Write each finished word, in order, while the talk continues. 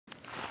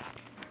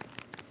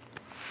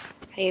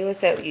Hey,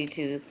 what's up,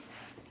 YouTube?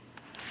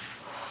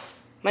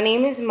 My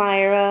name is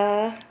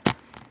Myra.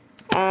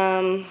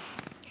 Um,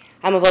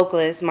 I'm a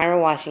vocalist, Myra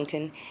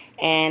Washington,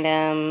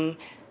 and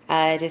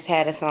I just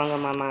had a song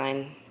on my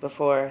mind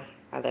before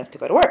I left to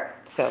go to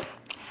work, so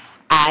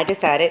I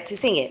decided to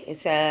sing it.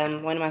 It's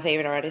one of my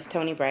favorite artists,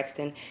 Toni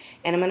Braxton,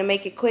 and I'm gonna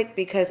make it quick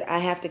because I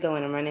have to go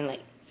and I'm running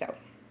late. So,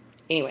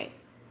 anyway,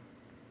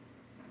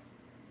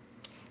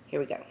 here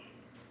we go.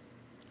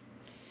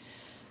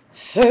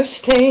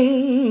 First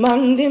thing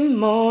Monday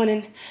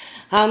morning,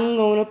 I'm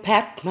gonna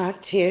pack my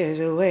tears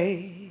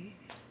away.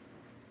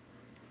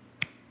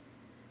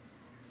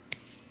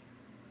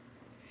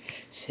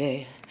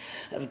 Say,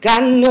 I've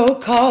got no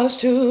cause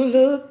to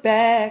look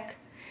back.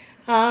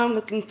 I'm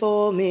looking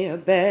for me a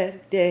better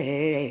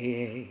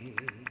day.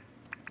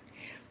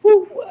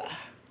 Woo!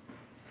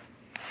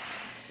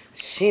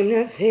 Seem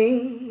to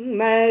think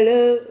my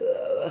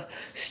love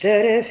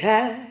studies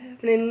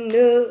happening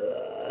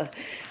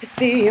if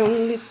the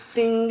only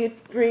thing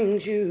it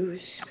brings you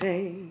is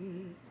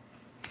pain.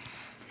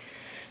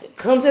 There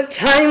comes a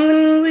time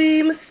when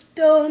we must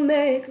all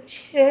make a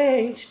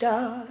change,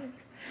 darling.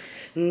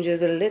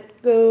 Just let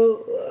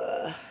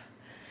go.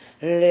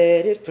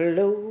 Let it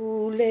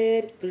flow,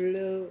 let it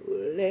flow,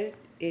 let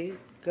it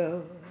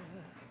go.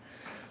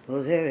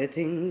 Well,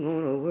 everything's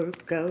gonna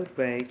work out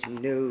right, you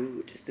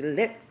know. Just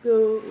let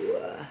go.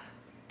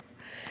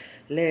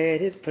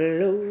 Let it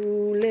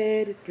flow,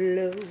 let it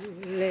flow,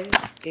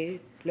 let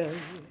it flow.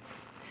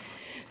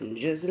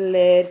 Just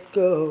let it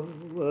go,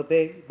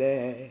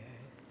 baby.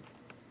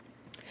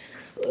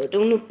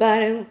 Don't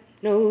nobody want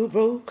no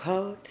broke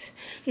heart.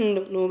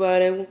 Don't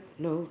nobody want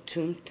no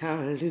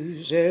two-time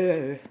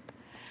loser.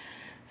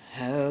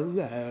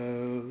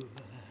 Oh.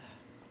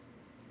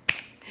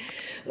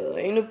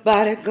 Ain't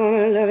nobody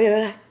gonna love you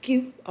like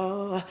you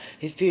are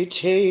if you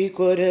take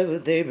whatever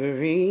they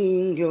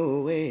bring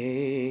your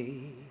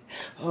way.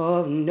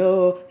 Oh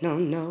no, no,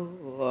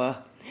 no.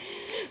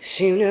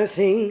 Seem to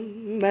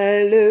think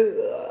my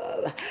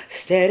love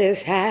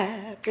status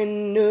high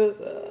enough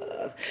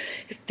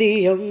if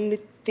the only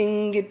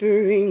thing it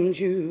brings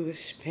you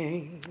is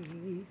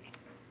pain.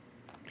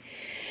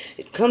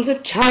 It comes a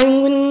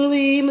time when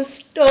we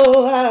must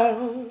go our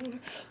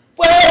own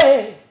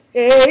way.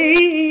 Let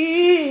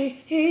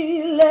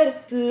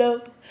it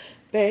flow,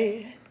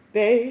 baby,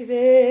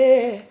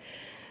 baby.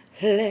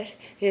 Let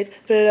it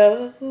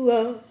flow.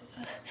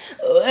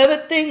 Oh,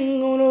 everything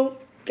gonna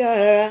work out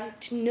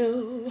right,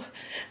 you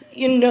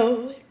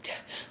know it.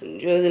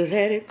 Just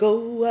let it go.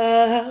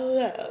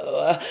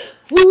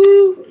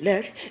 Woo,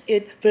 let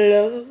it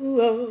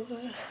flow.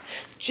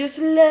 Just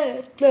let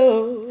it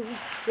flow.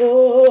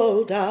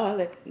 Oh,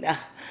 darling. Now,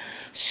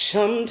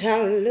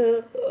 sometimes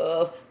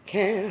love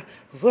can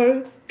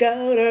work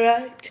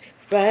out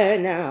right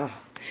now.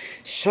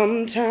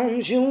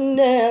 Sometimes you'll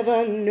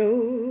never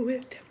know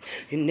it.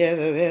 You're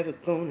never ever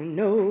gonna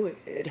know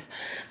it.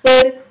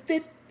 But if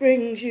it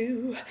brings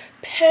you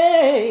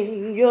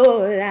pain in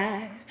your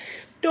life,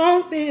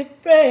 don't be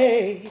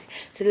afraid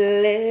to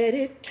let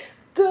it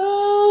go.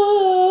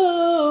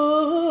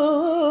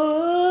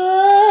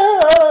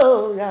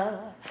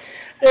 Now,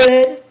 let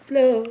it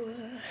flow.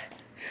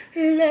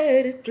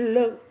 Let it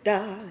flow,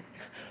 darling.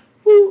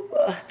 Woo,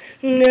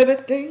 and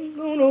everything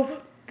gonna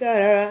work out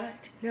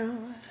right,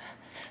 you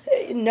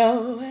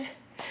know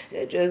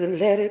it. Just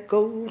let it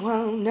go,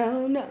 oh,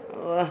 no, no.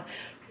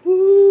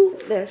 Woo,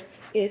 let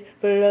it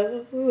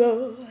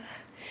flow.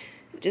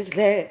 Just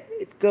let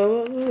it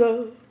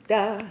go,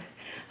 darling.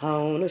 I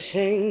wanna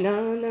sing,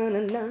 no, no, no,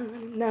 no,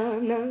 no,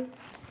 no.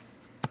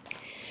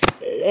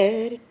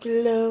 Let it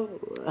flow,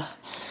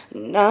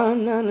 no,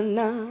 no, no,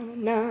 no,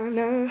 no,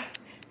 no.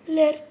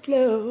 Let it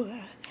flow.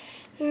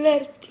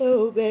 Let it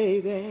flow,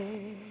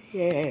 baby.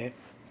 Yeah.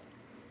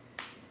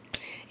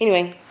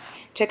 Anyway,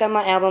 check out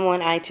my album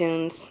on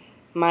iTunes,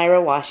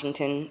 Myra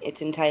Washington.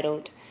 It's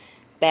entitled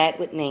Bad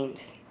with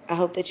Names. I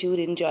hope that you would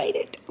enjoy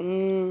it.